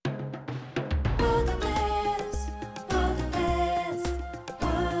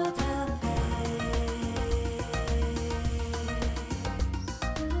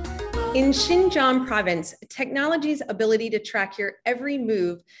In Xinjiang province, technology's ability to track your every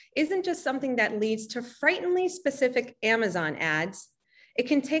move isn't just something that leads to frighteningly specific Amazon ads. It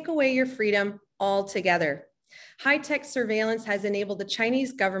can take away your freedom altogether. High-tech surveillance has enabled the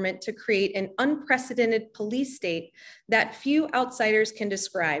Chinese government to create an unprecedented police state that few outsiders can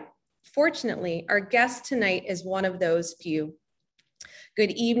describe. Fortunately, our guest tonight is one of those few.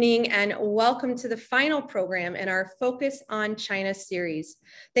 Good evening and welcome to the final program in our Focus on China series.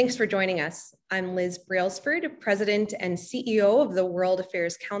 Thanks for joining us. I'm Liz Brailsford, President and CEO of the World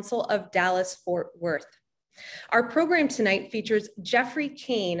Affairs Council of Dallas-Fort Worth. Our program tonight features Jeffrey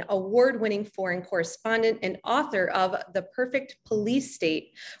Kane, award-winning foreign correspondent and author of The Perfect Police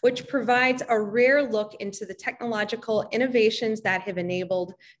State, which provides a rare look into the technological innovations that have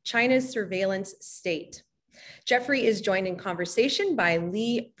enabled China's surveillance state. Jeffrey is joined in conversation by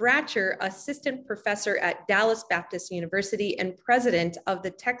Lee Bratcher, assistant professor at Dallas Baptist University and president of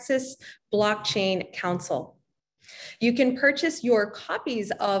the Texas Blockchain Council. You can purchase your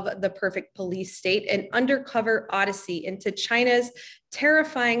copies of The Perfect Police State, an undercover odyssey into China's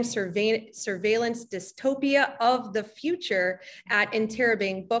terrifying surveillance dystopia of the future at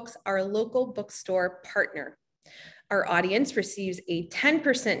Interabang Books, our local bookstore partner. Our audience receives a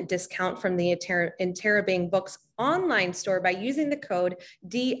 10% discount from the Interabang Books online store by using the code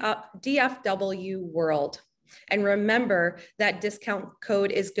DFW World. And remember that discount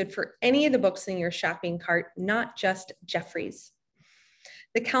code is good for any of the books in your shopping cart, not just Jeffrey's.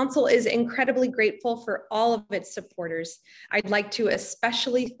 The council is incredibly grateful for all of its supporters. I'd like to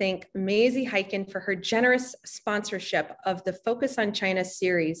especially thank Maisie Heiken for her generous sponsorship of the Focus on China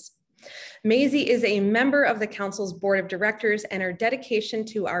series. Maisie is a member of the Council's Board of Directors, and her dedication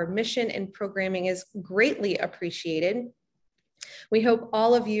to our mission and programming is greatly appreciated. We hope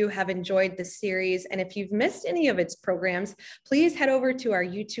all of you have enjoyed the series, and if you've missed any of its programs, please head over to our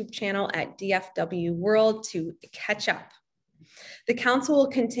YouTube channel at DFW World to catch up. The Council will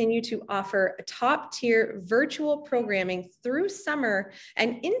continue to offer top-tier virtual programming through summer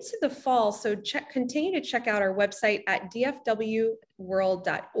and into the fall, so continue to check out our website at dfwworld.org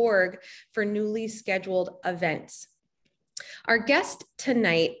for newly scheduled events. Our guest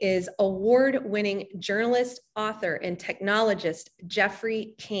tonight is award-winning journalist, author, and technologist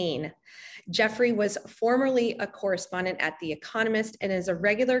Jeffrey Kane. Jeffrey was formerly a correspondent at The Economist and is a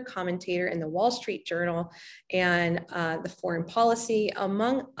regular commentator in the Wall Street Journal and the Foreign Policy,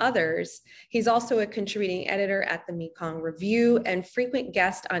 among others. He's also a contributing editor at the Mekong Review and frequent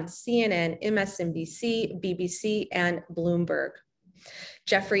guest on CNN, MSNBC, BBC, and Bloomberg.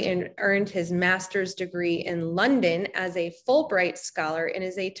 Jeffrey earned his master's degree in London as a Fulbright scholar and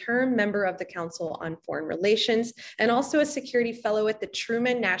is a term member of the Council on Foreign Relations and also a security fellow at the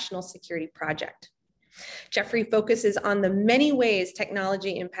Truman National Security Project. Jeffrey focuses on the many ways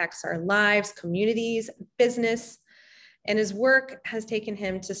technology impacts our lives, communities, business, and his work has taken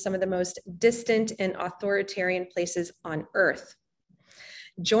him to some of the most distant and authoritarian places on Earth.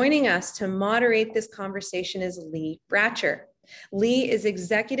 Joining us to moderate this conversation is Lee Bratcher. Lee is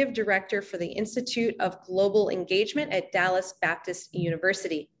Executive Director for the Institute of Global Engagement at Dallas Baptist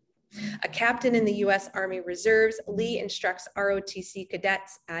University. A captain in the U.S. Army Reserves, Lee instructs ROTC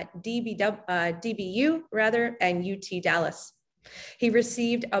cadets at DBU and UT Dallas. He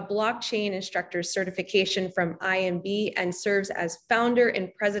received a blockchain instructor certification from IMB and serves as founder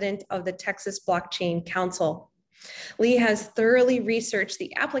and president of the Texas Blockchain Council. Lee has thoroughly researched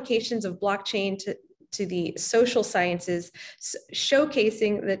the applications of blockchain to the social sciences,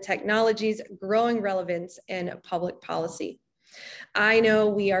 showcasing the technology's growing relevance in public policy. I know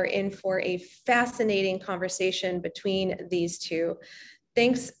we are in for a fascinating conversation between these two.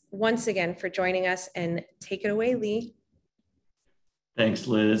 Thanks once again for joining us, and take it away, Lee. Thanks,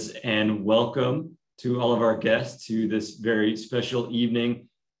 Liz, and welcome to all of our guests to this very special evening,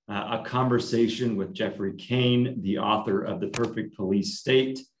 a conversation with Jeffrey Kane, the author of The Perfect Police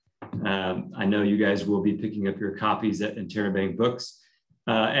State. I know you guys will be picking up your copies at Interabang Books.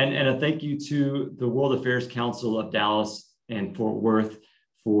 And a thank you to the World Affairs Council of Dallas and Fort Worth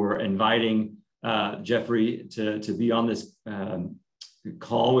for inviting Jeffrey to be on this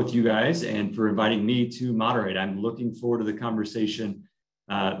call with you guys and for inviting me to moderate. I'm looking forward to the conversation,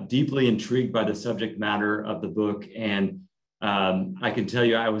 deeply intrigued by the subject matter of the book. And I can tell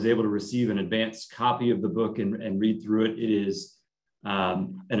you, I was able to receive an advanced copy of the book and read through it. It is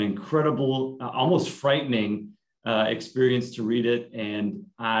an incredible, almost frightening experience to read it. And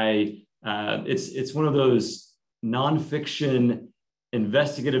it's one of those nonfiction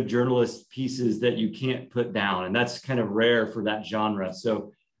investigative journalist pieces that you can't put down. And that's kind of rare for that genre.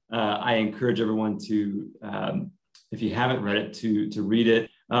 So I encourage everyone to, if you haven't read it, to read it.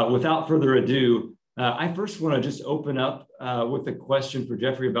 Without further ado, I first want to just open up with a question for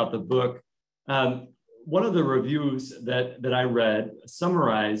Jeffrey about the book. One of the reviews that I read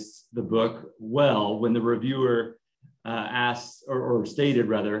summarized the book well when the reviewer asked or stated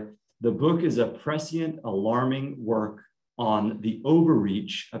rather, the book is a prescient, alarming work on the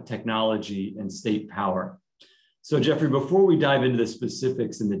overreach of technology and state power. So Jeffrey, before we dive into the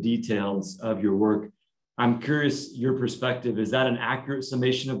specifics and the details of your work, I'm curious your perspective. Is that an accurate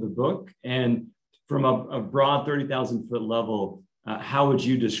summation of the book? And from a broad 30,000 foot level, how would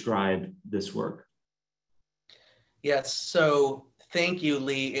you describe this work? Yes, so thank you,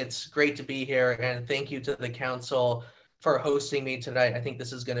 Lee. It's great to be here, and thank you to the council for hosting me tonight. I think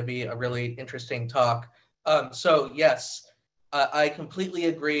this is going to be a really interesting talk. So yes, I completely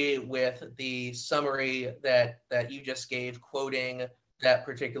agree with the summary that you just gave, quoting that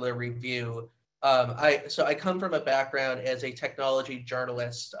particular review. I come from a background as a technology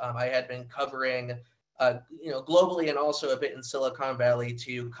journalist. I had been covering, globally and also a bit in Silicon Valley,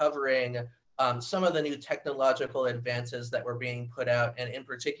 to covering some of the new technological advances that were being put out, and in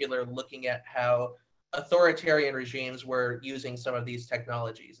particular, looking at how authoritarian regimes were using some of these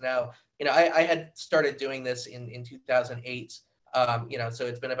technologies. Now, I had started doing this in 2008. So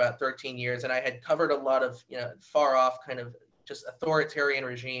it's been about 13 years, and I had covered a lot of, far off kind of just authoritarian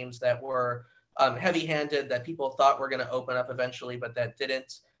regimes that were heavy-handed, that people thought were going to open up eventually, but that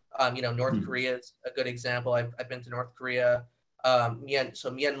didn't. North Korea is a good example. I've been to North Korea.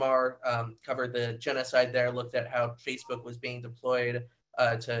 Myanmar, covered the genocide there, looked at how Facebook was being deployed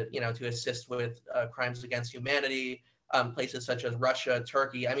to assist with crimes against humanity. Places such as Russia,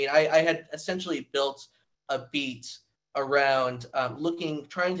 Turkey. I mean, I had essentially built a beat around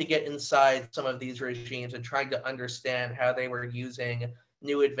trying to get inside some of these regimes and trying to understand how they were using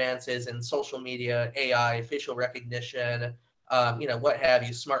new advances in social media, AI, facial recognition, what have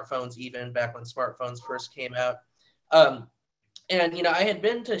you, smartphones, even back when smartphones first came out. I had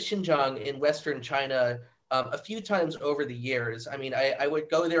been to Xinjiang in Western China a few times over the years. I mean, I would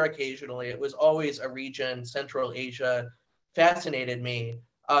go there occasionally. It was always a region, Central Asia, fascinated me.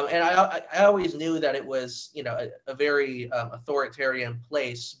 And I always knew that it was, a very authoritarian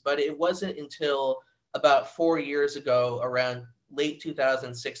place, but it wasn't until about 4 years ago, around late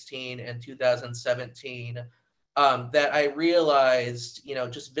 2016 and 2017, that I realized,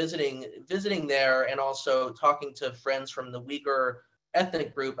 just visiting there, and also talking to friends from the Uyghur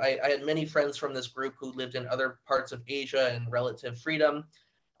ethnic group. I had many friends from this group who lived in other parts of Asia in relative freedom.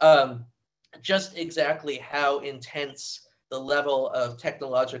 Just exactly how intense the level of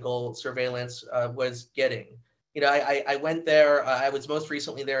technological surveillance was getting. I went there. I was most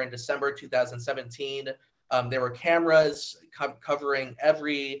recently there in December 2017. There were cameras covering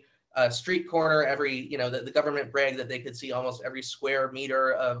every street corner, every, the government bragged that they could see almost every square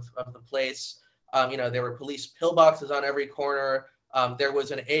meter of the place. There were police pillboxes on every corner. There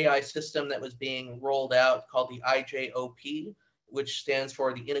was an AI system that was being rolled out called the IJOP, which stands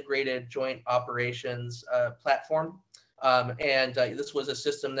for the Integrated Joint Operations Platform. This was a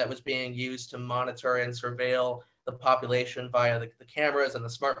system that was being used to monitor and surveil the population via the cameras and the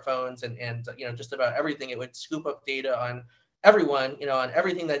smartphones and just about everything. It would scoop up data on everyone, on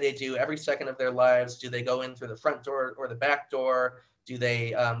everything that they do every second of their lives. Do they go in through the front door or the back door? Do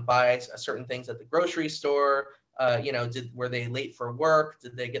they buy certain things at the grocery store? Were they late for work?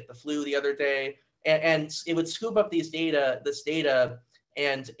 Did they get the flu the other day? And it would scoop up this data,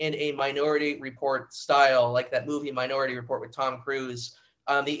 and in a Minority Report style, like that movie Minority Report with Tom Cruise,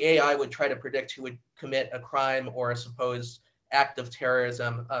 the AI would try to predict who would commit a crime or a supposed act of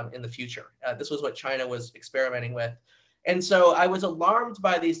terrorism in the future. This was what China was experimenting with. And so I was alarmed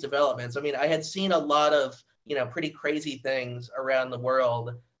by these developments. I mean, I had seen a lot of, pretty crazy things around the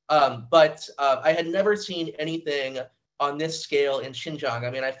world, but I had never seen anything on this scale in Xinjiang.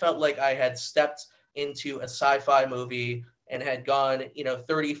 I mean, I felt like I had stepped into a sci-fi movie and had gone,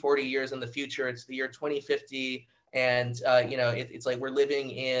 30, 40 years in the future. It's the year 2050. And, it's like we're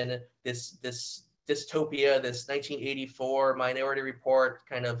living in this dystopia, this 1984 Minority Report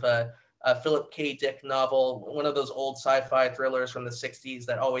kind of Philip K. Dick novel, one of those old sci-fi thrillers from the 60s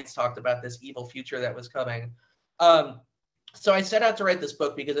that always talked about this evil future that was coming. So I set out to write this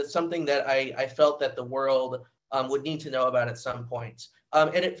book because it's something that I felt that the world would need to know about at some point.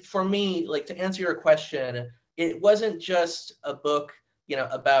 For me, like, to answer your question, it wasn't just a book,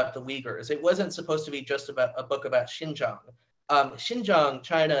 about the Uyghurs. It wasn't supposed to be just about a book about Xinjiang. Xinjiang,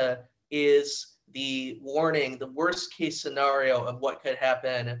 China, is the worst case scenario of what could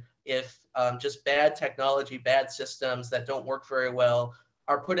happen if just bad technology, bad systems that don't work very well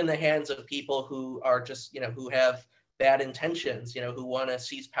are put in the hands of people who are just, who have bad intentions, who want to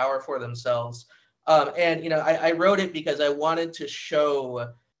seize power for themselves. And I wrote it because I wanted to show,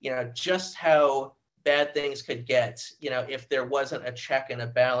 just how bad things could get, if there wasn't a check and a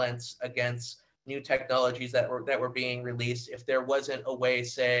balance against new technologies that were being released, if there wasn't a way,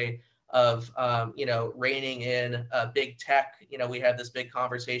 say, of reining in big tech. We have this big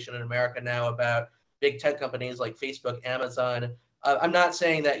conversation in America now about big tech companies like Facebook, Amazon. I'm not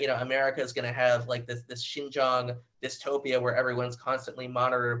saying that America is going to have like this Xinjiang dystopia where everyone's constantly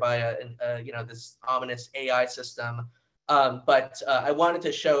monitored by this ominous AI system, but I wanted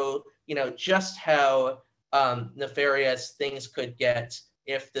to show just how nefarious things could get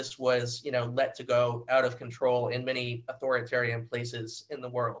if this was let to go out of control in many authoritarian places in the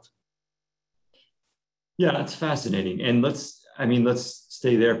world. Yeah, it's fascinating. And let's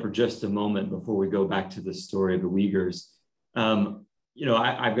stay there for just a moment before we go back to the story of the Uyghurs.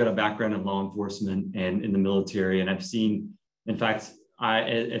 I've got a background in law enforcement and in the military, and I've seen, in fact,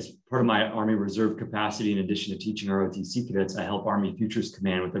 as part of my Army Reserve capacity, in addition to teaching ROTC cadets, I help Army Futures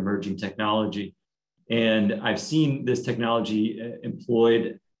Command with emerging technology. And I've seen this technology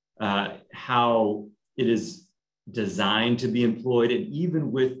employed, how it is designed to be employed. And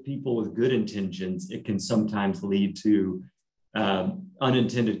even with people with good intentions, it can sometimes lead to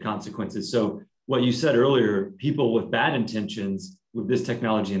unintended consequences. So what you said earlier, people with bad intentions, with this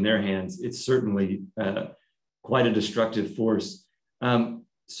technology in their hands, it's certainly quite a destructive force.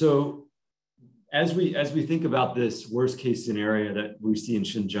 So as we think about this worst case scenario that we see in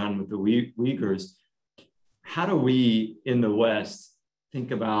Xinjiang with the Uyghurs, how do we in the West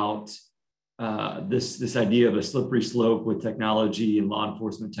think about this idea of a slippery slope with technology and law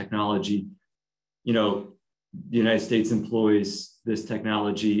enforcement technology? The United States employs this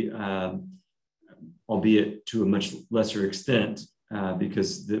technology, albeit to a much lesser extent,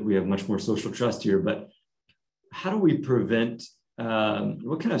 because we have much more social trust here. But how do we prevent,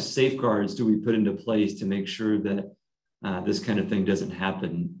 what kind of safeguards do we put into place to make sure that this kind of thing doesn't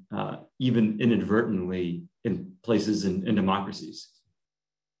happen, even inadvertently, in places in democracies?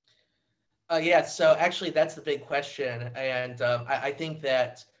 Yeah, so actually that's the big question. And I think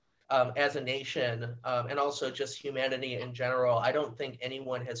that as a nation, and also just humanity in general, I don't think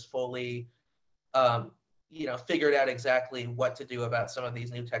anyone has fully figured out exactly what to do about some of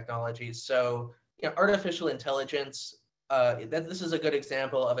these new technologies. So, artificial intelligence, this is a good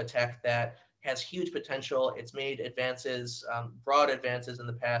example of a tech that has huge potential. It's made advances, broad advances in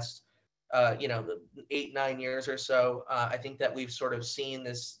the past, 8-9 years or so. I think that we've seen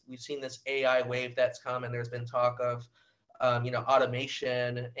this AI wave that's come, and there's been talk of,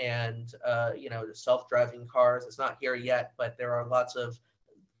 automation and, self-driving cars. It's not here yet, but there are lots of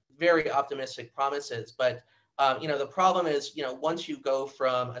very optimistic promises. But the problem is, once you go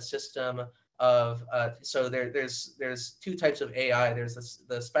from a system of so there's two types of AI. There's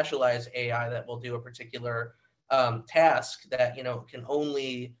the specialized AI that will do a particular task that can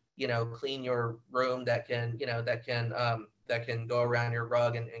only clean your room, that can go around your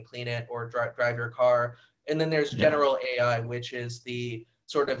rug and clean it, or drive your car. And then there's general AI, which is the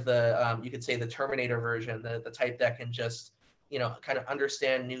sort of you could say the Terminator version, the type that can just kind of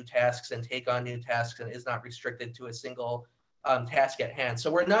understand new tasks and take on new tasks and is not restricted to a single task at hand.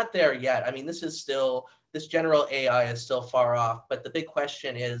 So we're not there yet. I mean, this general AI is still far off. But the big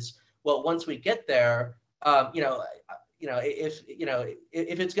question is, well, once we get there, if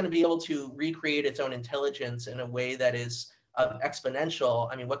it's going to be able to recreate its own intelligence in a way that is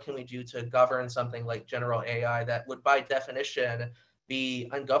exponential, I mean, what can we do to govern something like general AI that would, by definition, be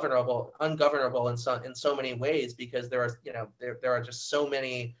ungovernable in so many ways, because there are just so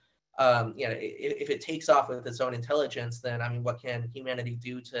many. If it takes off with its own intelligence, then I mean, what can humanity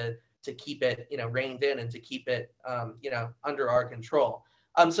do to keep it reined in and to keep it under our control?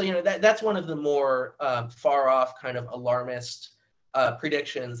 So that's one of the more far off kind of alarmist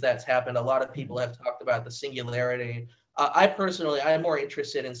predictions that's happened. A lot of people have talked about the singularity. I'm more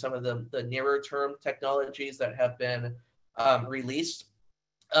interested in some of the nearer term technologies that have been released.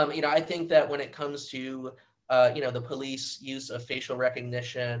 I think that when it comes to the police use of facial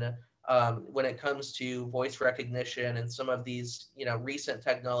recognition, when it comes to voice recognition and some of these recent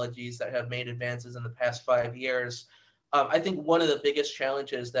technologies that have made advances in the past 5 years, I think one of the biggest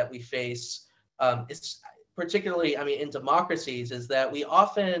challenges that we face is particularly, I mean, in democracies, is that we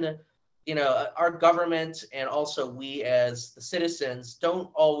often, our government and also we as the citizens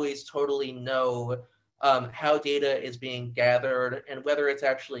don't always totally know how data is being gathered and whether it's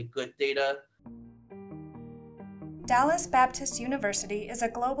actually good data. Dallas Baptist University is a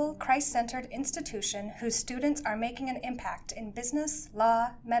global, Christ-centered institution whose students are making an impact in business, law,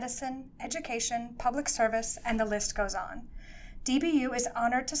 medicine, education, public service, and the list goes on. DBU is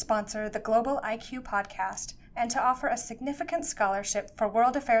honored to sponsor the Global IQ podcast and to offer a significant scholarship for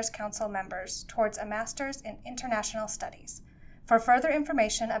World Affairs Council members towards a master's in international studies. For further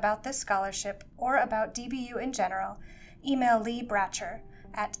information about this scholarship or about DBU in general, email Lee Bratcher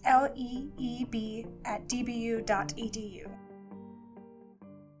at leeb@dbu.edu.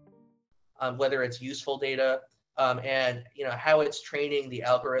 Whether it's useful data and how it's training the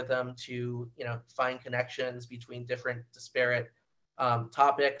algorithm to find connections between different disparate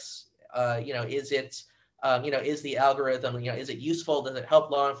topics. Is it is the algorithm is it useful? Does it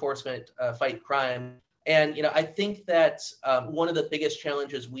help law enforcement fight crime? And I think that one of the biggest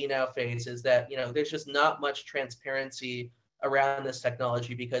challenges we now face is that there's just not much transparency around this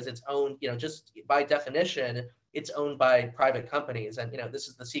technology because it's owned, just by definition, it's owned by private companies. And, this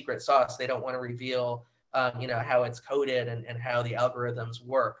is the secret sauce. They don't want to reveal, how it's coded and how the algorithms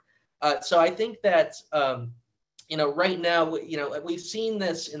work. So I think that, right now, we've seen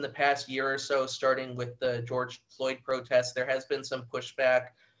this in the past year or so, starting with the George Floyd protests. There has been some pushback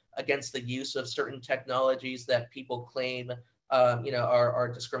against the use of certain technologies that people claim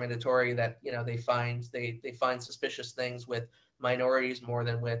are discriminatory, that they find suspicious things with minorities more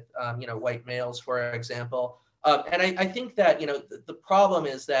than with white males, for example. And I think that the problem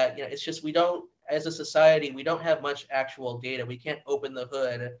is that it's just we don't, as a society, we don't have much actual data. We can't open the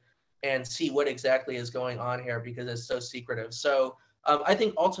hood and see what exactly is going on here because it's so secretive. So I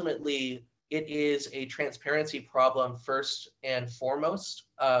think ultimately it is a transparency problem first and foremost.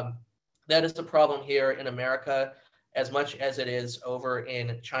 That is the problem here in America as much as it is over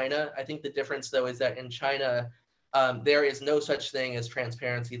in China. I think the difference, though, is that in China, there is no such thing as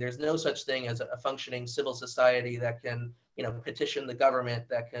transparency. There's no such thing as a functioning civil society that can, petition the government,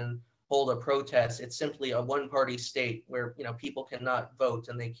 that can hold a protest. It's simply a one-party state where, people cannot vote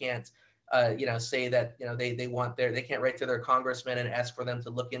and they can't, say that, they can't write to their congressman and ask for them to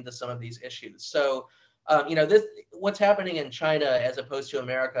look into some of these issues. So, what's happening in China as opposed to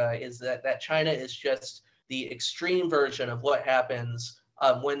America is that China is just the extreme version of what happens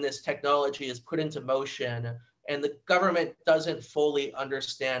when this technology is put into motion and the government doesn't fully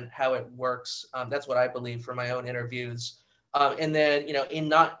understand how it works. That's what I believe from my own interviews. And then, in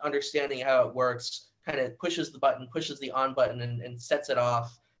not understanding how it works, kind of pushes the on button and sets it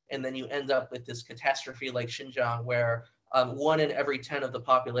off. And then you end up with this catastrophe like Xinjiang, where 1 in every 10 of the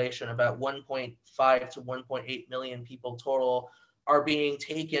population, about 1.5 to 1.8 million people total, are being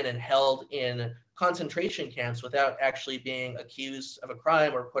taken and held in concentration camps without actually being accused of a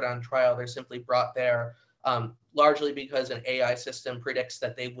crime or put on trial. They're simply brought there largely because an AI system predicts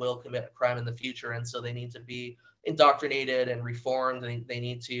that they will commit a crime in the future. And so they need to be indoctrinated and reformed. They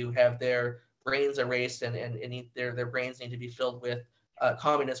need to have their brains erased and their brains need to be filled with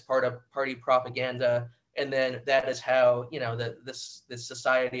Communist Party propaganda. And then that is how, this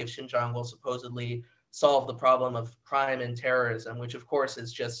society of Xinjiang will supposedly solve the problem of crime and terrorism, which of course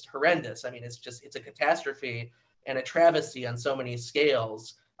is just horrendous. I mean, it's a catastrophe and a travesty on so many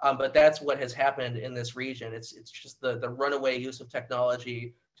scales. But that's what has happened in this region. It's just the runaway use of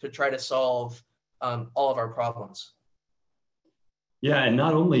technology to try to solve all of our problems. Yeah, and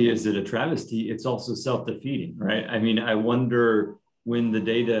not only is it a travesty, it's also self-defeating, right? I mean, I wonder when the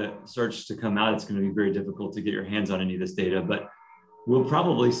data starts to come out, it's going to be very difficult to get your hands on any of this data, but we'll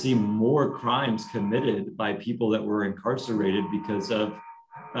probably see more crimes committed by people that were incarcerated because of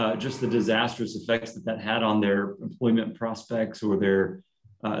just the disastrous effects that had on their employment prospects or their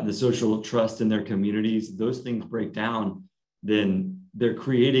the social trust in their communities. Those things break down, then they're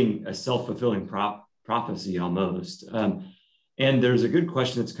creating a self-fulfilling prophecy almost. And there's a good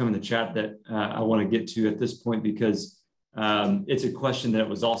question that's come in the chat that I want to get to at this point, because it's a question that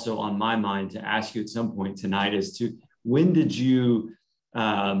was also on my mind to ask you at some point tonight as to when did you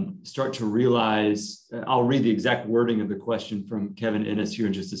start to realize, I'll read the exact wording of the question from Kevin Ennis here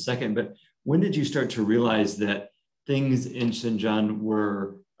in just a second, but when did you start to realize that things in Xinjiang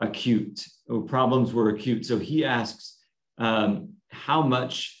were acute, or problems were acute? So he asks, how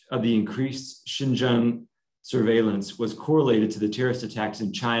much of the increased Xinjiang surveillance was correlated to the terrorist attacks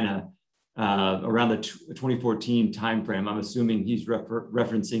in China around the 2014 timeframe? I'm assuming he's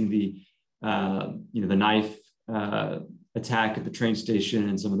referencing the knife attack at the train station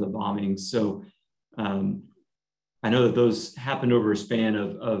and some of the bombings. So I know that those happened over a span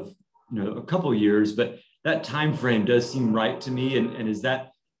of a couple of years, but that time frame does seem right to me. And does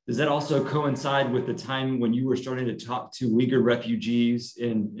that also coincide with the time when you were starting to talk to Uyghur refugees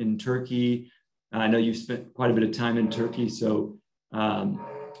in Turkey I know you've spent quite a bit of time in Turkey, so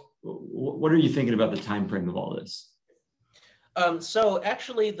what are you thinking about the time frame of all this? So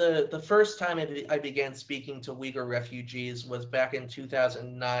actually, the first time I began speaking to Uyghur refugees was back in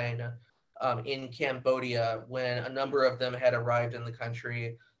 2009 in Cambodia, when a number of them had arrived in the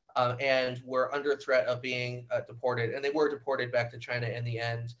country and were under threat of being deported. And they were deported back to China in the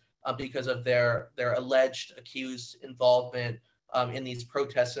end because of their alleged accused involvement in these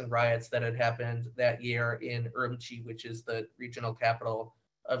protests and riots that had happened that year in Urumqi, which is the regional capital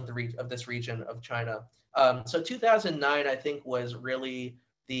of this region of China. So 2009, I think, was really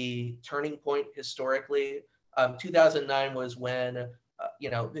the turning point historically. 2009 was when,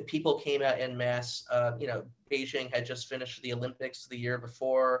 the people came out en masse. Beijing had just finished the Olympics the year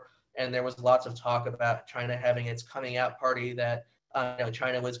before, and there was lots of talk about China having its coming out party, that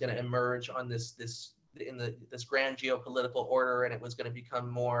China was going to emerge on this grand geopolitical order, and it was going to become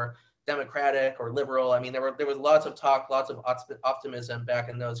more democratic or liberal. I mean, there was lots of talk, lots of optimism back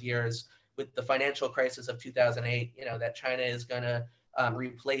in those years with the financial crisis of 2008, that China is going to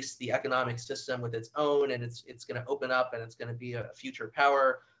replace the economic system with its own, and it's going to open up, and it's going to be a future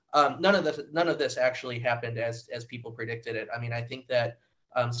power. None of this actually happened as people predicted it. I mean, I think that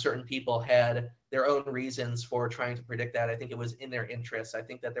certain people had their own reasons for trying to predict that. I think it was in their interests. I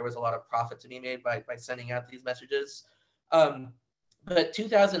think that there was a lot of profit to be made by sending out these messages. But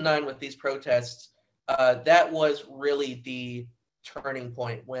 2009, with these protests, that was really the turning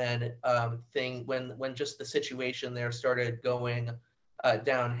point when when just the situation there started going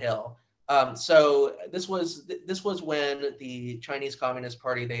downhill. So this was when the Chinese Communist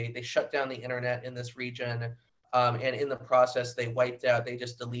Party, they shut down the internet in this region, and in the process they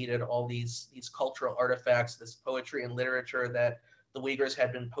just deleted all these cultural artifacts, this poetry and literature that the Uyghurs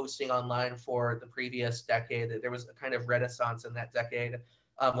had been posting online for the previous decade. There was a kind of renaissance in that decade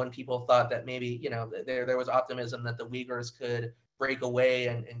when people thought that maybe there was optimism that the Uyghurs could break away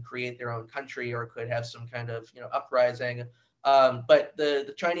and create their own country, or could have some kind of uprising. But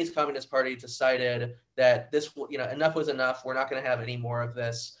the Chinese Communist Party decided that this, enough was enough. We're not going to have any more of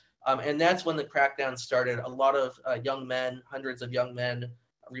this. And that's when the crackdown started. A lot of young men, hundreds of young men,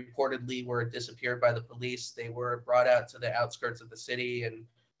 reportedly were disappeared by the police. They were brought out to the outskirts of the city and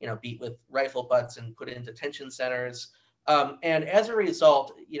beat with rifle butts and put in detention centers. And as a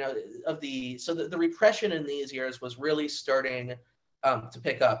result, the repression in these years was really starting to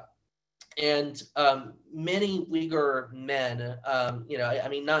pick up. And many Uyghur men,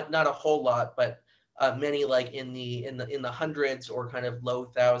 not a whole lot, but many, like in the hundreds or kind of low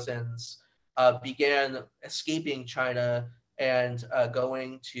thousands, began escaping China and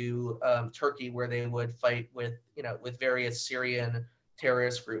going to Turkey, where they would fight with various Syrian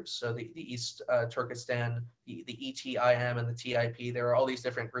terrorist groups. So the East Turkestan, the ETIM and the TIP. There are all these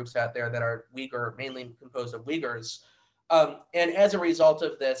different groups out there that are Uyghur, mainly composed of Uyghurs. And as a result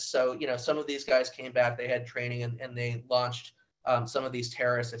of this, so some of these guys came back, they had training, and they launched some of these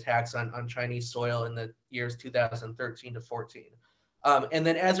terrorist attacks on Chinese soil in the years 2013 to 14. And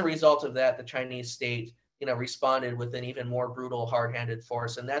then as a result of that, the Chinese state responded with an even more brutal, hard-handed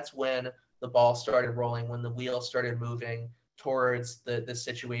force. And that's when the ball started rolling, when the wheel started moving towards the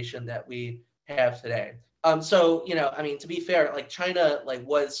situation that we have today. So, to be fair, China,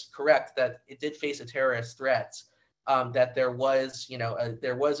 was correct that it did face a terrorist threat, that there was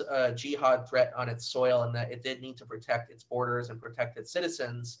a jihad threat on its soil, and that it did need to protect its borders and protect its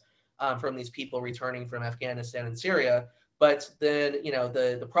citizens from these people returning from Afghanistan and Syria. But then,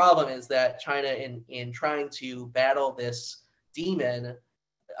 the problem is that China, in trying to battle this demon,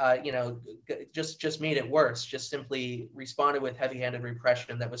 just made it worse. Just simply responded with heavy-handed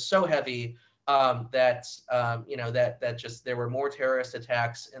repression that was so heavy that just there were more terrorist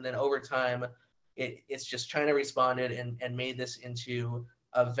attacks, and then over time, it's just China responded and made this into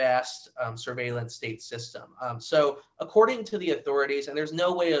a vast surveillance state system. So according to the authorities, and there's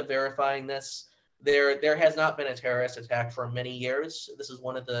no way of verifying this, there has not been a terrorist attack for many years. This is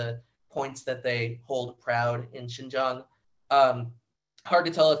one of the points that they hold proud in Xinjiang. Hard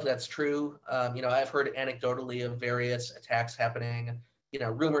to tell if that's true. I've heard anecdotally of various attacks happening,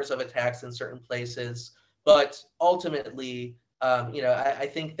 rumors of attacks in certain places, but ultimately, I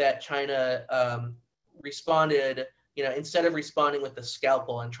think that China responded, instead of responding with the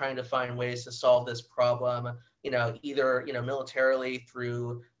scalpel and trying to find ways to solve this problem, either, militarily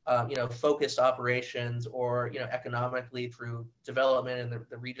through, focused operations, or, economically through development and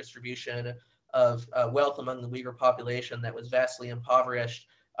the redistribution of wealth among the Uyghur population that was vastly impoverished.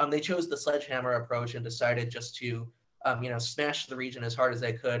 They chose the sledgehammer approach and decided just to, smash the region as hard as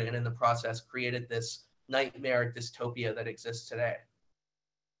they could, and in the process created this nightmare dystopia that exists today.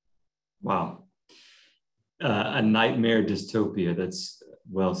 Wow. A nightmare dystopia. That's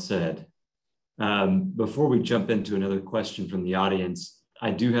well said. Before we jump into another question from the audience,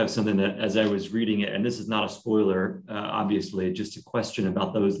 I do have something that, as I was reading it, and this is not a spoiler, obviously, just a question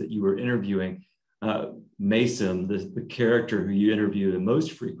about those that you were interviewing. Mason, the character who you interview the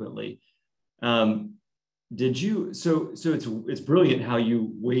most frequently, did you? So it's brilliant how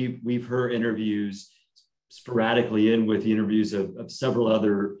you weave her interviews sporadically in with the interviews of several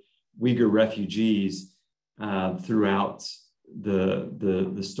other Uyghur refugees throughout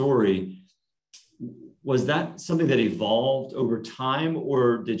the story. Was that something that evolved over time,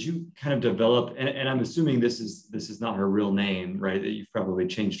 or did you kind of develop, and I'm assuming this is not her real name, right? That you've probably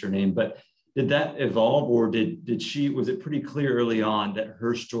changed her name, but did that evolve, or was it pretty clear early on that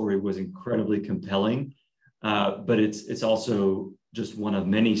her story was incredibly compelling, but it's also just one of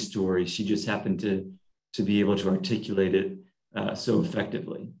many stories. She just happened to be able to articulate it so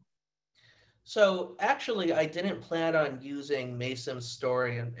effectively? So actually, I didn't plan on using Mason's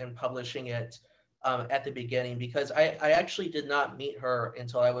story and publishing it at the beginning, because I actually did not meet her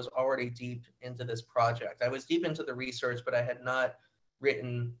until I was already deep into this project. I was deep into the research, but I had not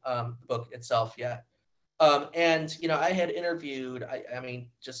written the book itself yet. And I had interviewed, I mean,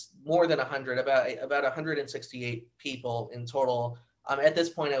 just more than 100, about 168 people in total. At this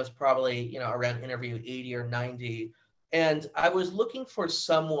point, I was probably around interview 80 or 90, and I was looking for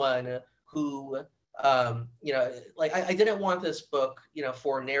someone who I didn't want this book,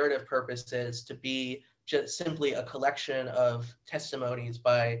 for narrative purposes, to be just simply a collection of testimonies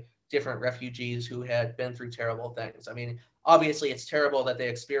by different refugees who had been through terrible things. I mean, obviously it's terrible that they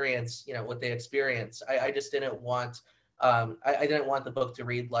experience, what they experience. I just didn't want, I didn't want the book to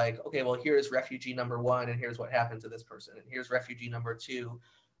read like, okay, well, here's refugee number 1, and here's what happened to this person, and here's refugee number 2.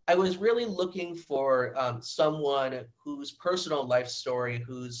 I was really looking for someone whose personal life story,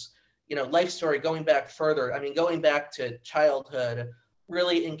 whose life story going back further, I mean, going back to childhood,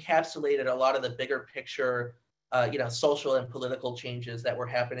 really encapsulated a lot of the bigger picture, social and political changes that were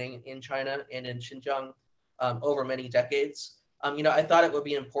happening in China and in Xinjiang over many decades. I thought it would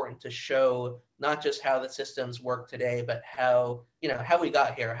be important to show not just how the systems work today, but how we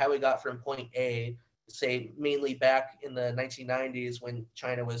got here, how we got from point A, say mainly back in the 1990s when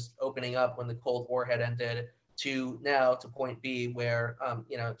China was opening up, when the Cold War had ended, to now to point B, where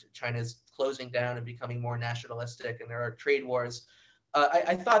China's closing down and becoming more nationalistic, and there are trade wars.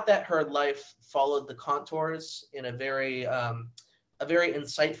 I thought that her life followed the contours in a very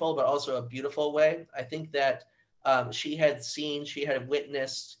insightful but also a beautiful way. I think that she had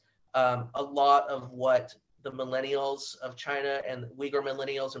witnessed a lot of what the millennials of China, and Uyghur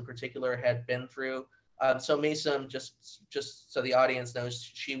millennials in particular, had been through. So Mason, just so the audience knows,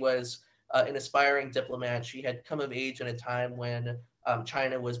 she was an aspiring diplomat. She had come of age in a time when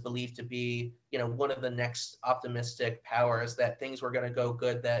China was believed to be, one of the next optimistic powers, that things were going to go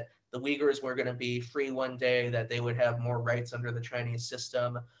good, that the Uyghurs were going to be free one day, that they would have more rights under the Chinese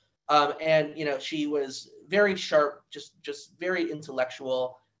system. And she was very sharp, just very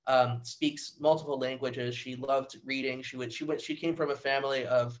intellectual, speaks multiple languages. She loved reading. She came from a family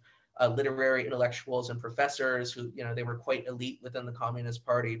of literary intellectuals and professors who, they were quite elite within the Communist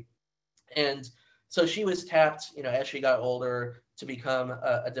Party. And so she was tapped, as she got older, to become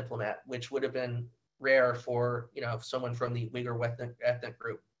a diplomat, which would have been rare for, someone from the Uyghur ethnic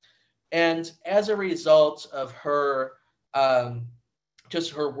group. And as a result of her,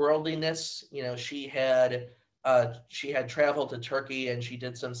 just her worldliness, she had traveled to Turkey, and she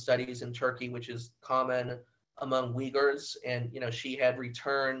did some studies in Turkey, which is common among Uyghurs. And, she had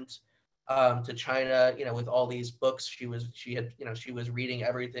returned to China, with all these books. She was reading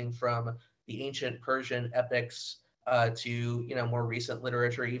everything from the ancient Persian epics to, more recent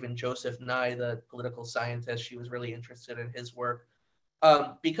literature. Even Joseph Nye, the political scientist, she was really interested in his work.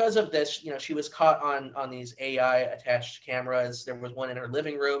 Because of this, she was caught on these AI attached cameras. There was one in her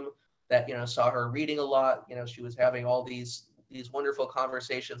living room that, saw her reading a lot. She was having all these wonderful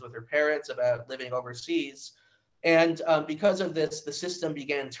conversations with her parents about living overseas. And because of this, the system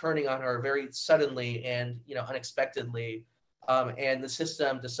began turning on her very suddenly and, unexpectedly. And the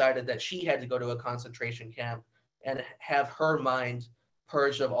system decided that she had to go to a concentration camp and have her mind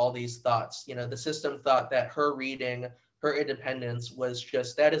purged of all these thoughts. The system thought that her reading, her independence was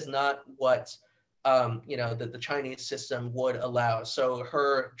that is not what, the Chinese system would allow. So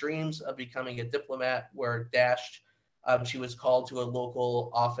her dreams of becoming a diplomat were dashed. She was called to a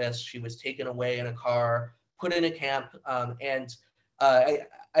local office. She was taken away in a car, put in a camp, and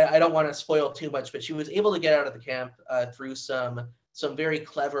I don't want to spoil too much, but she was able to get out of the camp through some very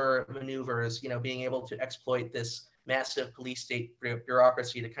clever maneuvers, being able to exploit this massive police state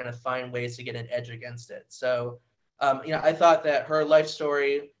bureaucracy to kind of find ways to get an edge against it. So, I thought that her life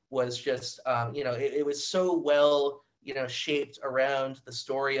story was just, it was so well, shaped around the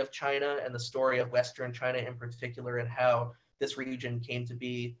story of China and the story of Western China in particular, and how this region came to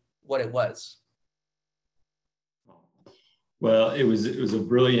be what it was. Well, it was a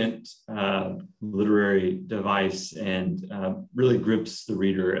brilliant literary device, and really grips the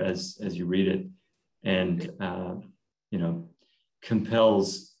reader as you read it, and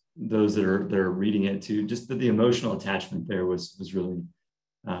compels those that are reading it to just the emotional attachment there was really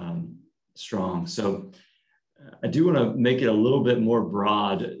strong. So I do want to make it a little bit more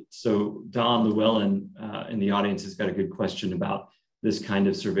broad. So Don Llewellyn in the audience has got a good question about this kind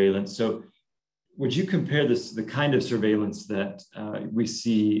of surveillance. So would you compare the kind of surveillance that we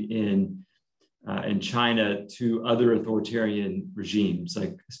see in China to other authoritarian regimes,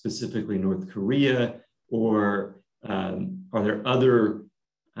 like specifically North Korea, or are there other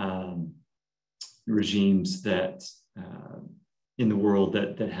regimes that in the world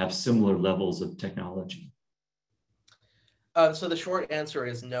that have similar levels of technology? So the short answer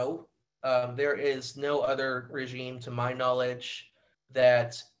is no. There is no other regime, to my knowledge,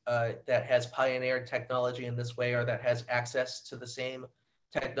 that has pioneered technology in this way, or that has access to the same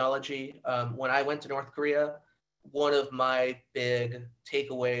technology. When I went to North Korea, one of my big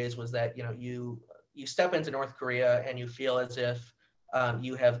takeaways was that you step into North Korea and you feel as if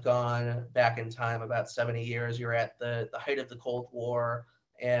you have gone back in time about 70 years. You're at the height of the Cold War,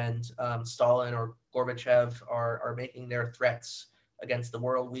 and Stalin or Gorbachev are making their threats against the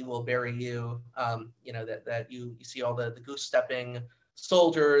world. We will bury you. That you see all the goose stepping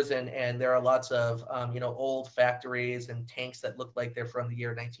soldiers, and there are lots of old factories and tanks that look like they're from the year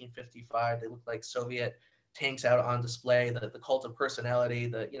 1955. They look like Soviet tanks out on display. The cult of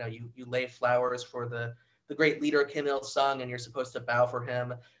personality. You lay flowers for the great leader Kim Il-sung, and you're supposed to bow for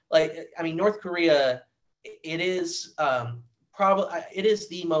him. North Korea, it is it is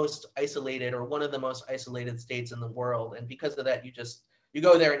the most isolated, or one of the most isolated states in the world, and because of that, you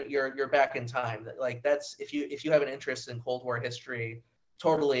go there and you're back in time. That's if you have an interest in Cold War history,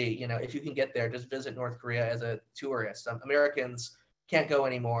 totally, if you can get there, just visit North Korea as a tourist. Americans can't go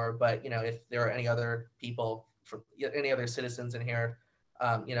anymore, but if there are any other people, any other citizens in here,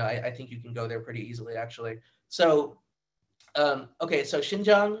 I think you can go there pretty easily, actually. So, so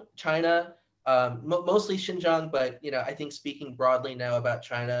Xinjiang, China, mostly Xinjiang, but I think speaking broadly now about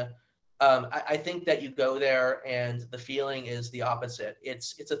China, I think that you go there and the feeling is the opposite.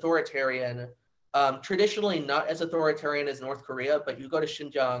 It's authoritarian, traditionally not as authoritarian as North Korea, but you go to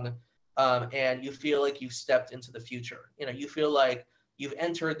Xinjiang and you feel like you've stepped into the future. You feel like you've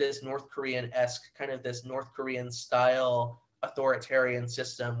entered this North Korean-esque, kind of this North Korean style authoritarian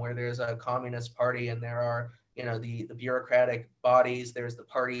system where there's a communist party and there are the bureaucratic bodies, there's the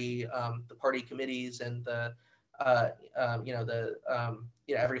party committees, and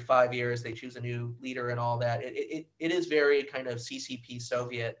every 5 years they choose a new leader and all that. It is very kind of CCP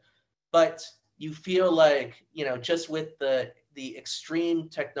Soviet, but you feel like just with the extreme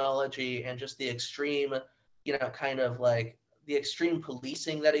technology and just the extreme kind of like the extreme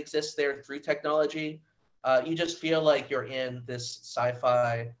policing that exists there through technology, you just feel like you're in this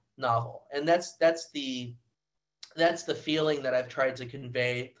sci-fi novel, and that's the feeling that I've tried to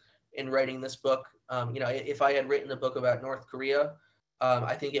convey in writing this book. If I had written a book about North Korea,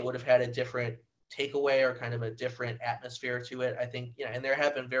 I think it would have had a different takeaway, or kind of a different atmosphere to it. I think, and there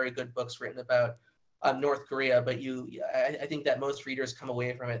have been very good books written about North Korea, but I think that most readers come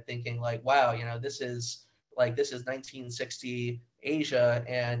away from it thinking like, wow, this is 1960 Asia,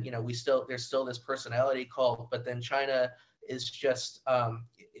 and there's still this personality cult, but then China is just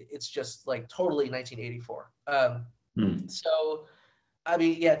it's just like totally 1984. So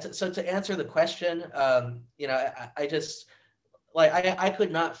to answer the question, I just I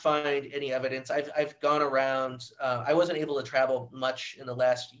could not find any evidence. I've gone around. I wasn't able to travel much in the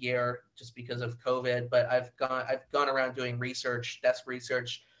last year just because of COVID, but I've gone around doing desk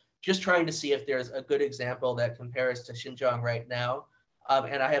research, just trying to see if there's a good example that compares to Xinjiang right now.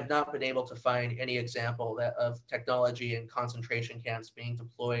 And I have not been able to find any example of technology and concentration camps being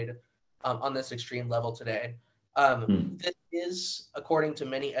deployed on this extreme level today. This is, according to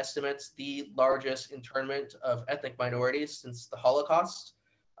many estimates, the largest internment of ethnic minorities since the Holocaust,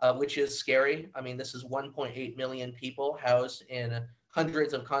 which is scary. This is 1.8 million people housed in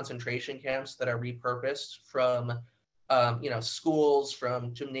hundreds of concentration camps that are repurposed from schools,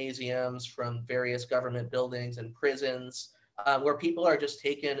 from gymnasiums, from various government buildings and prisons, where people are just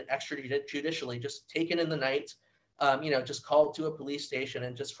taken extrajudicially, just taken in the night, just called to a police station,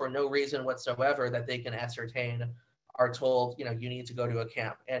 and just for no reason whatsoever that they can ascertain, are told, you need to go to a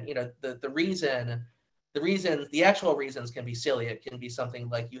camp. And, the actual reasons can be silly. It can be something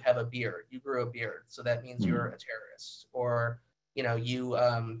like you have a beard, you grew a beard, so that means you're a terrorist. Or,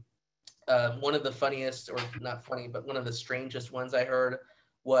 one of the funniest, or not funny, but one of the strangest ones I heard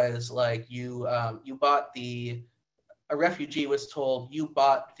was like you bought a refugee was told, you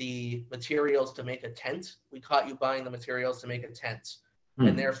bought the materials to make a tent. We caught you buying the materials to make a tent.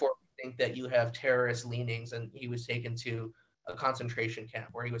 And therefore we think that you have terrorist leanings, and he was taken to a concentration camp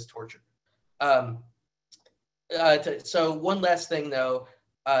where he was tortured. So one last thing though,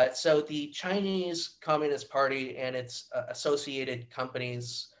 so the Chinese Communist Party and its associated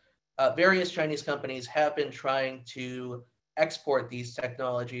companies, various Chinese companies have been trying to export these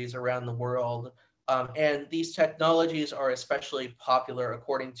technologies around the world. And these technologies are especially popular,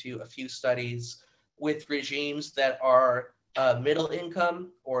 according to a few studies, with regimes that are middle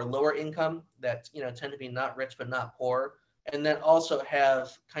income or lower income, that tend to be not rich but not poor, and then also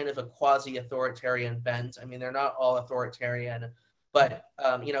have kind of a quasi-authoritarian bent. I mean, they're not all authoritarian, but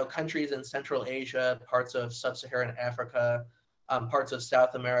countries in Central Asia, parts of Sub-Saharan Africa, parts of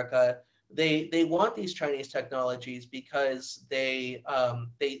South America, they want these Chinese technologies because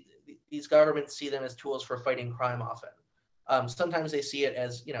these governments see them as tools for fighting crime often. Sometimes they see it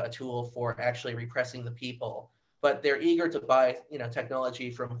as a tool for actually repressing the people, but they're eager to buy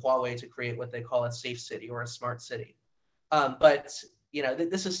technology from Huawei to create what they call a safe city or a smart city. But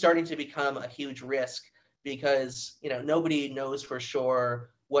this is starting to become a huge risk because nobody knows for sure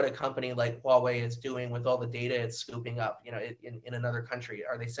what a company like Huawei is doing with all the data it's scooping up in another country.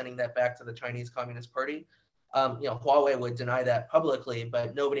 Are they sending that back to the Chinese Communist Party? Huawei would deny that publicly,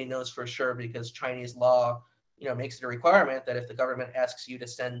 but nobody knows for sure because Chinese law, makes it a requirement that if the government asks you to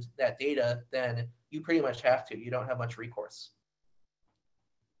send that data, then you pretty much have to. You don't have much recourse.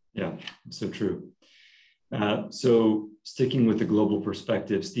 Yeah, so true. So sticking with the global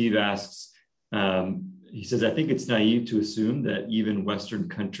perspective, Steve asks, he says, I think it's naive to assume that even Western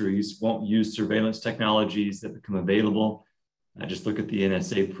countries won't use surveillance technologies that become available. Just look at the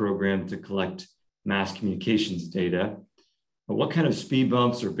NSA program to collect mass communications data. But what kind of speed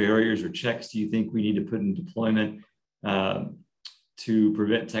bumps or barriers or checks do you think we need to put in deployment to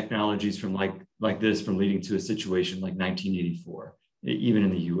prevent technologies from like this from leading to a situation like 1984, even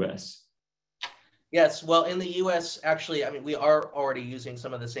in the US? Yes, well, in the US, actually, I mean, we are already using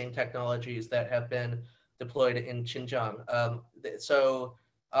some of the same technologies that have been deployed in Xinjiang.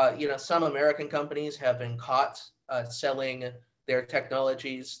 Some American companies have been caught selling their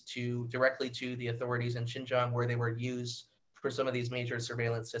technologies directly to the authorities in Xinjiang, where they were used for some of these major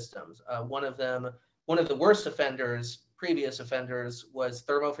surveillance systems. One of the worst previous offenders, was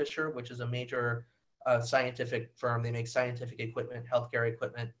Thermo Fisher, which is a major scientific firm. They make scientific equipment, healthcare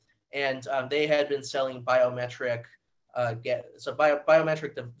equipment, and they had been selling biometric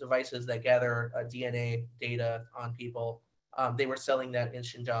devices that gather DNA data on people. They were selling that in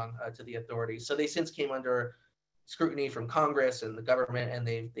Xinjiang to the authorities. So they since came under scrutiny from Congress and the government, and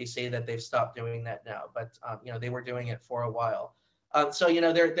they say that they've stopped doing that now, but they were doing it for a while.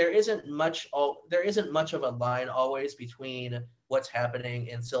 There isn't much of a line always between what's happening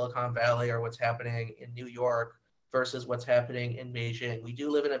in Silicon Valley or what's happening in New York versus what's happening in Beijing. We do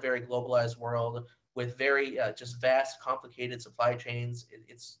live in a very globalized world with very just vast, complicated supply chains.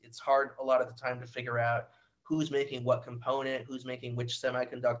 It's hard a lot of the time to figure out who's making what component, who's making which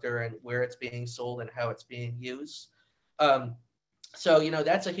semiconductor, and where it's being sold and how it's being used.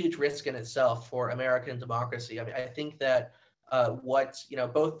 That's a huge risk in itself for American democracy. I mean, I think that what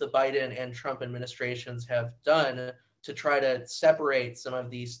both the Biden and Trump administrations have done to try to separate some of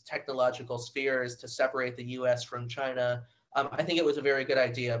these technological spheres, to separate the U.S. from China, I think it was a very good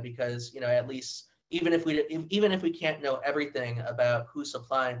idea because at least even if we can't know everything about who's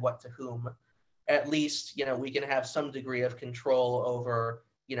supplying what to whom, at least we can have some degree of control over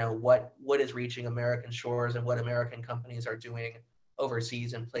what is reaching American shores and what American companies are doing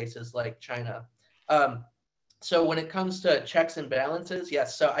overseas in places like China. So when it comes to checks and balances,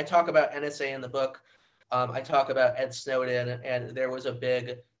 yes. So I talk about NSA in the book. I talk about Ed Snowden, and there was a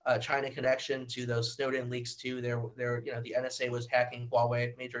big China connection to those Snowden leaks too. The NSA was hacking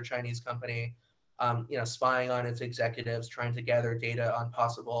Huawei, major Chinese company, spying on its executives, trying to gather data on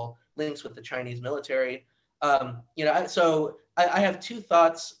possible links with the Chinese military. So I have two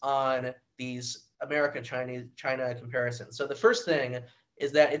thoughts on these America-China comparisons. So the first thing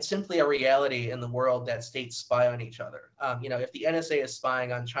is that it's simply a reality in the world that states spy on each other. If the NSA is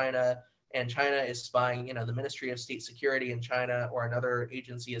spying on China and China is spying, the Ministry of State Security in China or another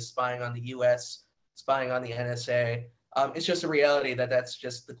agency is spying on the US, spying on the NSA, It's just a reality that that's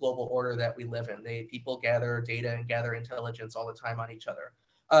just the global order that we live in. People gather data and gather intelligence all the time on each other.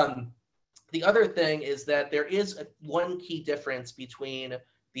 The other thing is that there is one key difference between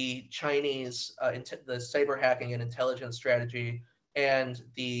the Chinese, the cyber hacking and intelligence strategy and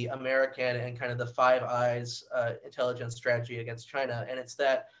the American and kind of the Five Eyes intelligence strategy against China. And it's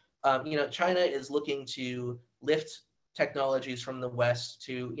that, China is looking to lift technologies from the West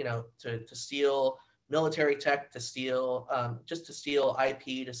to steal military tech, to steal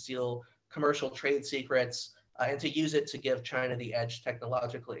IP, to steal commercial trade secrets, and to use it to give China the edge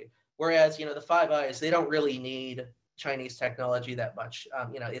technologically. Whereas, the Five Eyes, they don't really need Chinese technology that much.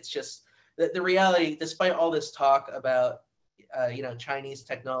 It's just the reality, despite all this talk about, Chinese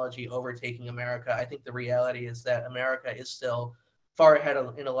technology overtaking America, I think the reality is that America is still far ahead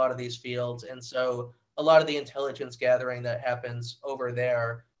in a lot of these fields. And so a lot of the intelligence gathering that happens over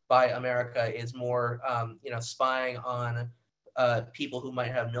there by America is more, spying on people who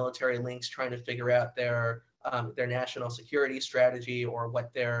might have military links, trying to figure out their national security strategy or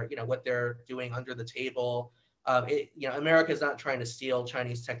what they're doing under the table. America is not trying to steal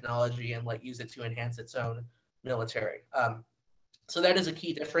Chinese technology and use it to enhance its own military. So that is a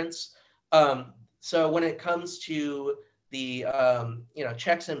key difference. So when it comes to the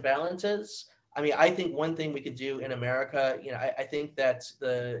checks and balances, I think one thing we could do in America, I think that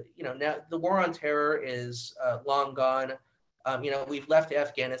now the war on terror is long gone. We've left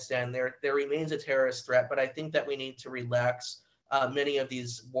Afghanistan. There remains a terrorist threat, but I think that we need to relax many of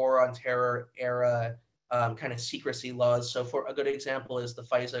these war on terror era kind of secrecy laws. So for a good example is the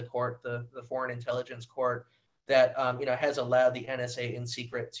FISA court, the Foreign Intelligence Court, that has allowed the NSA in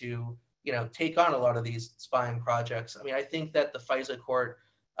secret to take on a lot of these spying projects. I think that the FISA court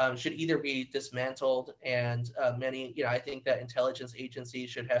should either be dismantled, and I think that intelligence agencies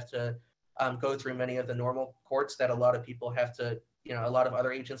should have to go through many of the normal courts that a lot of people have to, a lot of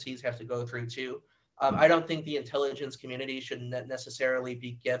other agencies have to go through too. I don't think the intelligence community should necessarily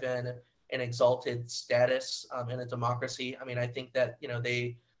be given an exalted status in a democracy. I think that,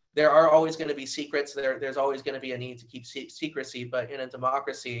 there are always going to be secrets. There's always going to be a need to keep secrecy, but in a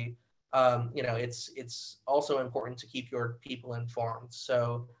democracy, it's also important to keep your people informed.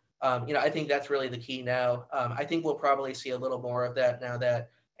 So, I think that's really the key now. I think we'll probably see a little more of that now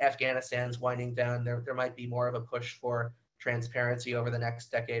that Afghanistan's winding down. There might be more of a push for transparency over the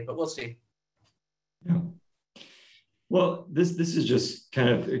next decade, but we'll see. Yeah. Well, this is just kind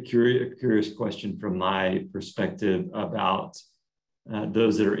of a curious question from my perspective about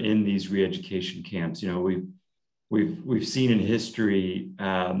those that are in these re-education camps. We've seen in history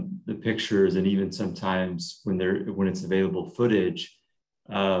the pictures, and even sometimes when it's available footage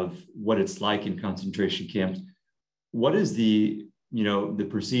of what it's like in concentration camps. What is the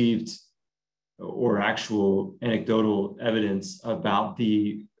perceived or actual anecdotal evidence about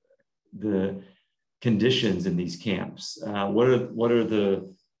the conditions in these camps? What are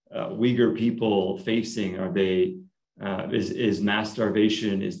the Uyghur people facing? Are they is mass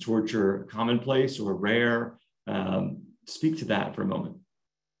starvation, is torture commonplace or rare? Speak to that for a moment.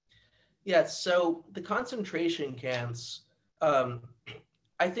 Yeah, so the concentration camps,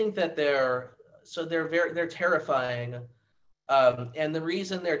 I think that they're terrifying. And the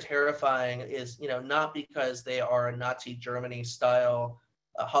reason they're terrifying is, not because they are a Nazi Germany style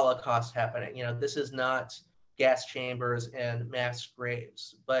Holocaust happening. This is not gas chambers and mass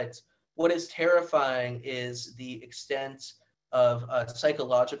graves. But what is terrifying is the extent of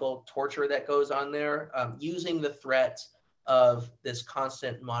psychological torture that goes on there, using the threat of this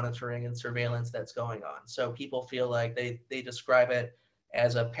constant monitoring and surveillance that's going on. So people feel like they describe it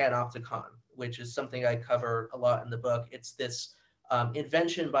as a panopticon, which is something I cover a lot in the book. It's this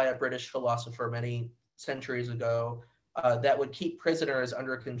invention by a British philosopher many centuries ago that would keep prisoners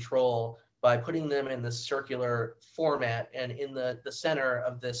under control by putting them in this circular format and in the center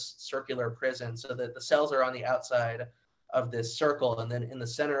of this circular prison, so that the cells are on the outside of this circle. And then in the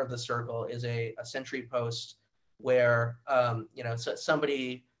center of the circle is a sentry post where, so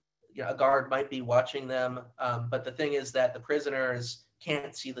somebody, a guard might be watching them. But the thing is that the prisoners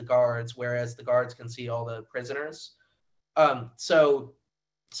can't see the guards, whereas the guards can see all the prisoners.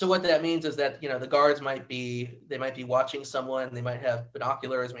 So what that means is that, the guards might be watching someone, they might have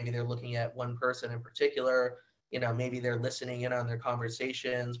binoculars, maybe they're looking at one person in particular, maybe they're listening in on their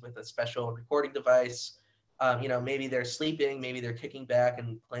conversations with a special recording device. Maybe they're sleeping, maybe they're kicking back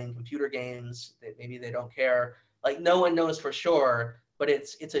and playing computer games, maybe they don't care. No one knows for sure, but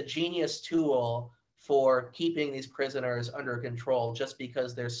it's a genius tool for keeping these prisoners under control, just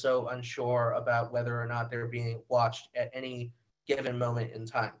because they're so unsure about whether or not they're being watched at any given moment in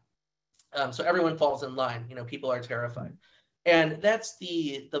time. So everyone falls in line. People are terrified. And that's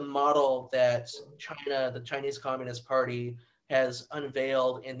the model that China, the Chinese Communist Party, has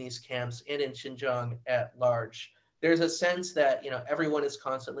unveiled in these camps and in Xinjiang at large. There's a sense that everyone is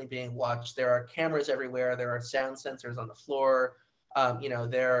constantly being watched. There are cameras everywhere. There are sound sensors on the floor.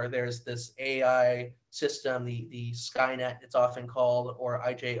 There's this AI system, the Skynet, it's often called, or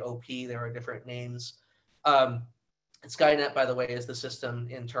IJOP. There are different names. Skynet, by the way, is the system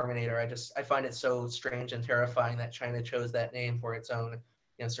in Terminator. I find it so strange and terrifying that China chose that name for its own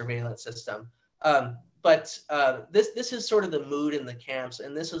surveillance system. But this is sort of the mood in the camps,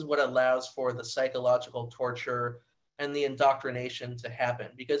 and this is what allows for the psychological torture and the indoctrination to happen.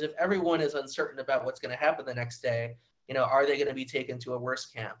 Because if everyone is uncertain about what's going to happen the next day, are they going to be taken to a worse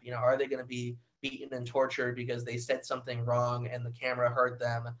camp? Are they going to be beaten and tortured because they said something wrong and the camera heard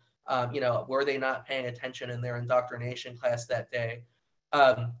them? Were they not paying attention in their indoctrination class that day?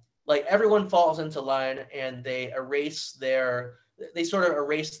 Like everyone falls into line and they sort of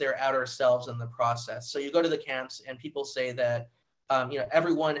erase their outer selves in the process. So you go to the camps and people say that,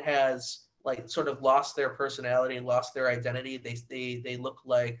 everyone has like sort of lost their personality, lost their identity. They look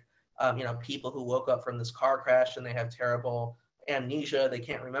like, people who woke up from this car crash and they have terrible amnesia. They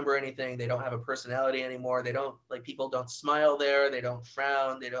can't remember anything. They don't have a personality anymore. People don't smile there. They don't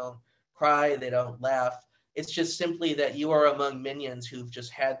frown. They don't cry. They don't laugh. It's just simply that you are among minions who've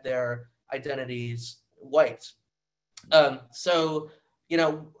just had their identities wiped.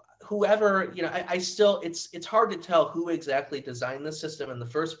 Whoever, it's hard to tell who exactly designed the system in the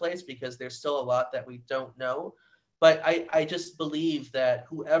first place, because there's still a lot that we don't know. But I just believe that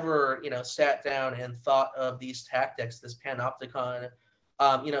whoever, sat down and thought of these tactics, this panopticon,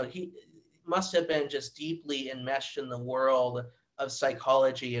 he must have been just deeply enmeshed in the world of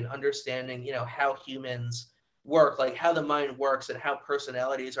psychology and understanding, how humans work, like how the mind works and how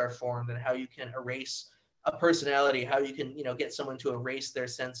personalities are formed and how you can erase a personality, how you can, get someone to erase their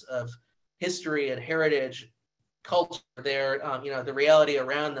sense of history and heritage, culture, their, the reality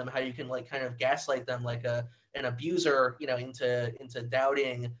around them, how you can kind of gaslight them like an abuser, into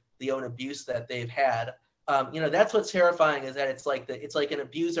doubting the own abuse that they've had. That's what's terrifying, is that it's like an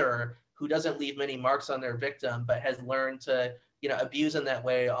abuser who doesn't leave many marks on their victim, but has learned to, abuse in that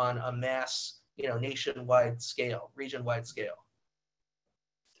way on a mass, nationwide scale, region-wide scale.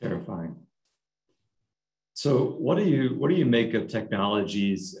 Terrifying. So what do you make of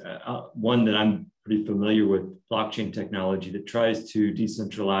technologies? One that I'm pretty familiar with, blockchain technology, that tries to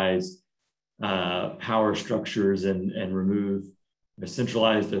decentralize power structures and remove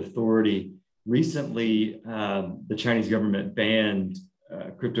centralized authority. Recently, the Chinese government banned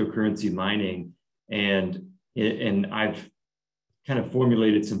cryptocurrency mining, and I've kind of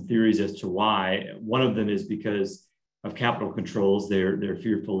formulated some theories as to why. One of them is because of capital controls. They're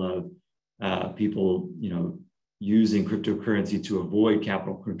fearful of people, using cryptocurrency to avoid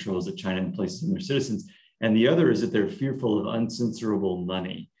capital controls that China places on their citizens. And the other is that they're fearful of uncensorable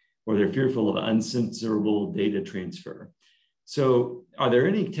money, or they're fearful of uncensorable data transfer. So are there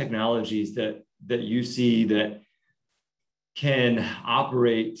any technologies that you see that can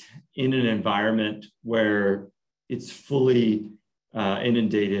operate in an environment where it's fully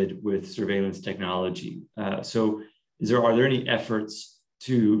inundated with surveillance technology? Are there any efforts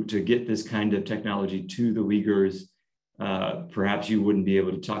to get this kind of technology to the Uyghurs? Perhaps you wouldn't be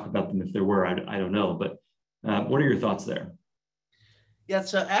able to talk about them if there were, I don't know, but what are your thoughts there? Yeah,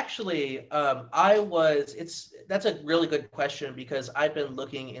 so actually, that's a really good question, because I've been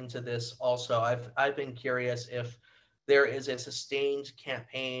looking into this also. I've been curious if there is a sustained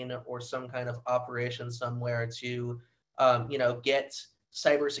campaign or some kind of operation somewhere to, get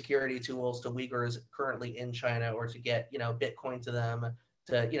cybersecurity tools to Uyghurs currently in China, or to get, Bitcoin to them.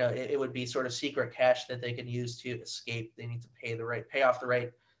 It would be sort of secret cash that they can use to escape. They need to pay off the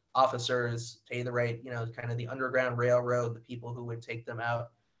right officers, pay the right, kind of the underground railroad, the people who would take them out.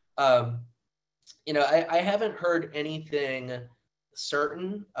 I haven't heard anything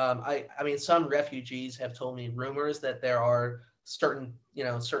certain. I mean, some refugees have told me rumors that there are certain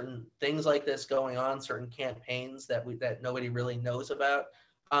things like this going on, certain campaigns that nobody really knows about.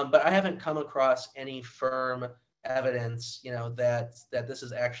 But I haven't come across any firm evidence, that this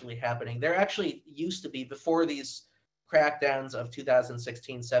is actually happening. There actually used to be, before these crackdowns of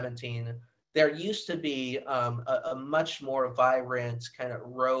 2016-17, there used to be a much more vibrant kind of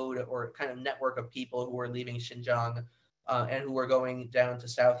road or kind of network of people who were leaving Xinjiang and who were going down to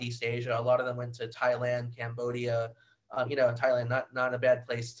Southeast Asia. A lot of them went to Thailand, Cambodia. Thailand, not a bad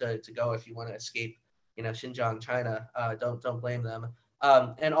place to go if you want to escape, Xinjiang, China. Don't blame them.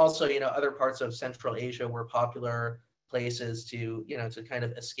 And also, other parts of Central Asia were popular places to, to kind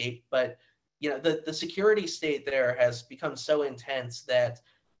of escape. But, the security state there has become so intense that,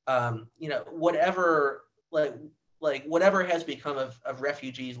 whatever, whatever has become of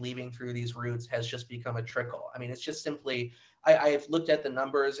refugees leaving through these routes has just become a trickle. I mean, it's just simply, I've looked at the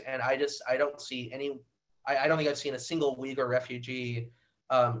numbers and I don't see any, I don't think I've seen a single Uyghur refugee,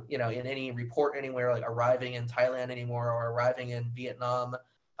 in any report anywhere, like arriving in Thailand anymore or arriving in Vietnam.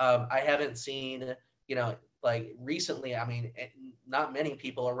 I haven't seen, like recently, I mean, not many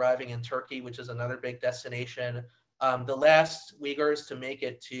people arriving in Turkey, which is another big destination. The last Uyghurs to make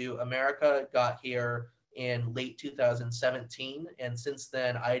it to America got here in late 2017. And since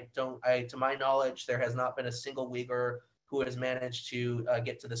then, to my knowledge, there has not been a single Uyghur who has managed to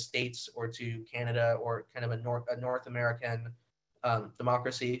get to the States or to Canada or kind of a North American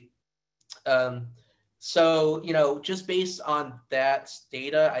democracy. So, just based on that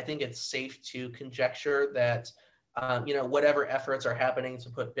data, I think it's safe to conjecture that, whatever efforts are happening to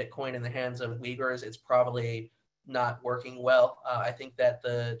put Bitcoin in the hands of Uyghurs, it's probably not working well. I think that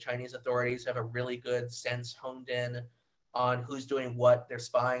the Chinese authorities have a really good sense honed in on who's doing what. They're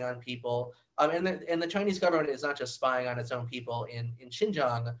spying on people. And the Chinese government is not just spying on its own people in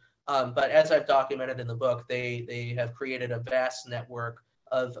Xinjiang, but as I've documented in the book, they have created a vast network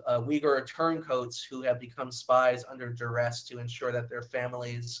of Uyghur turncoats who have become spies under duress to ensure that their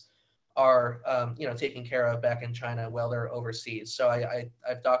families are, taken care of back in China while they're overseas. So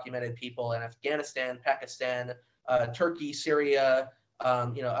I've documented people in Afghanistan, Pakistan, Turkey, Syria,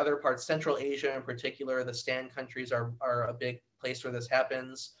 other parts, Central Asia in particular. The Stan countries are a big place where this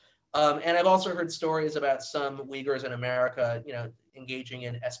happens. And I've also heard stories about some Uyghurs in America, engaging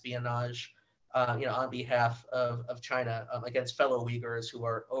in espionage, on behalf of China against fellow Uyghurs who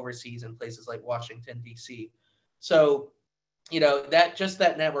are overseas in places like Washington, D.C. So,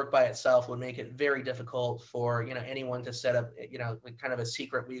 that network by itself would make it very difficult for, anyone to set up, kind of a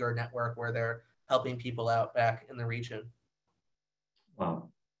secret Uyghur network where they're helping people out back in the region. Wow.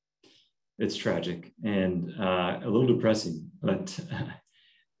 It's tragic and a little depressing, but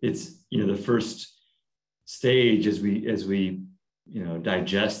it's, the first stage as we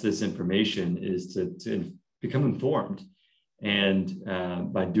digest this information is to become informed. And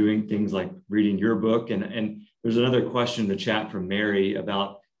by doing things like reading your book, and there's another question in the chat from Mary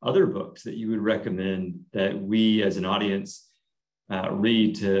about other books that you would recommend that we as an audience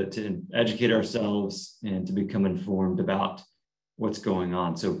read to educate ourselves and to become informed about what's going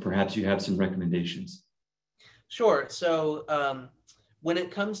on. So perhaps you have some recommendations. Sure. So when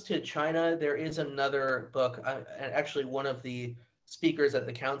it comes to China, there is another book, and actually one of the speakers at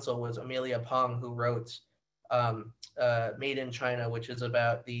the council was Amelia Pong, who wrote Made in China, which is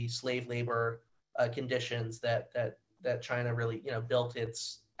about the slave labor conditions that China really, built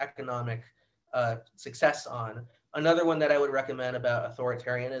its economic success on. Another one that I would recommend about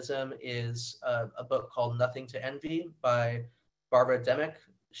authoritarianism is a book called Nothing to Envy by Barbara Demick.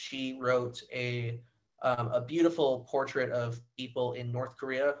 She wrote a beautiful portrait of people in North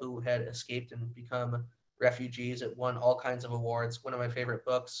Korea who had escaped and become refugees. It won all kinds of awards, one of my favorite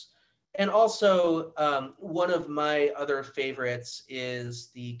books. And also one of my other favorites is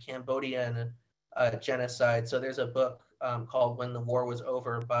the Cambodian genocide. So there's a book called When the War Was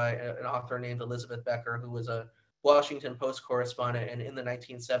Over by an author named Elizabeth Becker, who was a Washington Post correspondent. And in the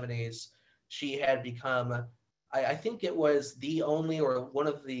 1970s, she had become, I think it was the only or one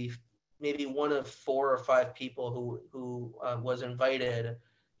of the, maybe one of 4 or 5 people who was invited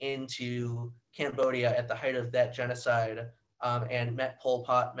into Cambodia at the height of that genocide, and met Pol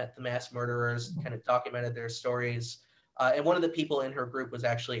Pot, met the mass murderers, kind of documented their stories. And one of the people in her group was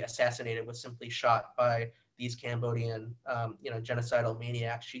actually assassinated, was simply shot by these Cambodian, genocidal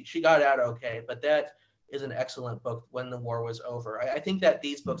maniacs. She got out okay, but that is an excellent book, When the War Was Over. I think that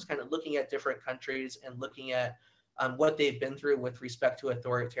these books, kind of looking at different countries and looking at what they've been through with respect to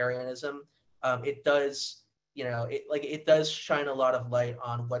authoritarianism, it does, it does shine a lot of light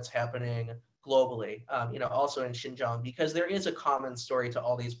on what's happening globally, also in Xinjiang, because there is a common story to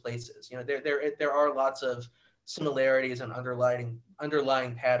all these places. There are lots of similarities and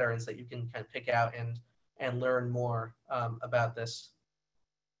underlying patterns that you can kind of pick out and learn more about this.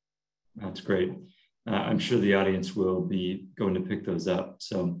 That's great. I'm sure the audience will be going to pick those up.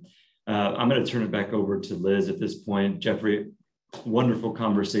 So I'm going to turn it back over to Liz at this point. Jeffrey, wonderful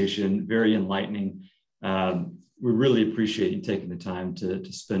conversation, very enlightening. We really appreciate you taking the time to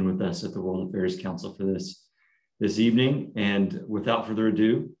spend with us at the World Affairs Council for this evening. And without further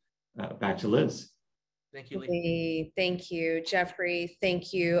ado, back to Liz. Thank you, Lee. Thank you, Jeffrey.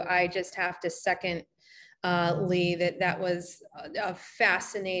 Thank you. I just have to second Lee, that was a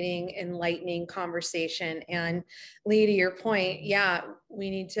fascinating, enlightening conversation. And Lee, to your point, yeah, we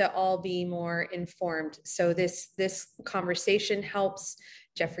need to all be more informed. So this conversation helps.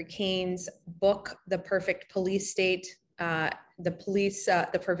 Jeffrey Kane's book, The Perfect Police State, The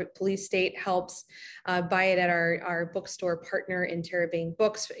Perfect Police State helps. Buy it at our bookstore partner in Terabang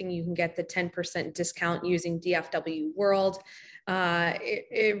Books, and you can get the 10% discount using DFW World.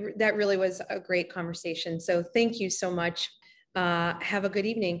 That really was a great conversation. So thank you so much. Have a good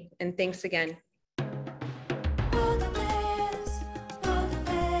evening, and thanks again.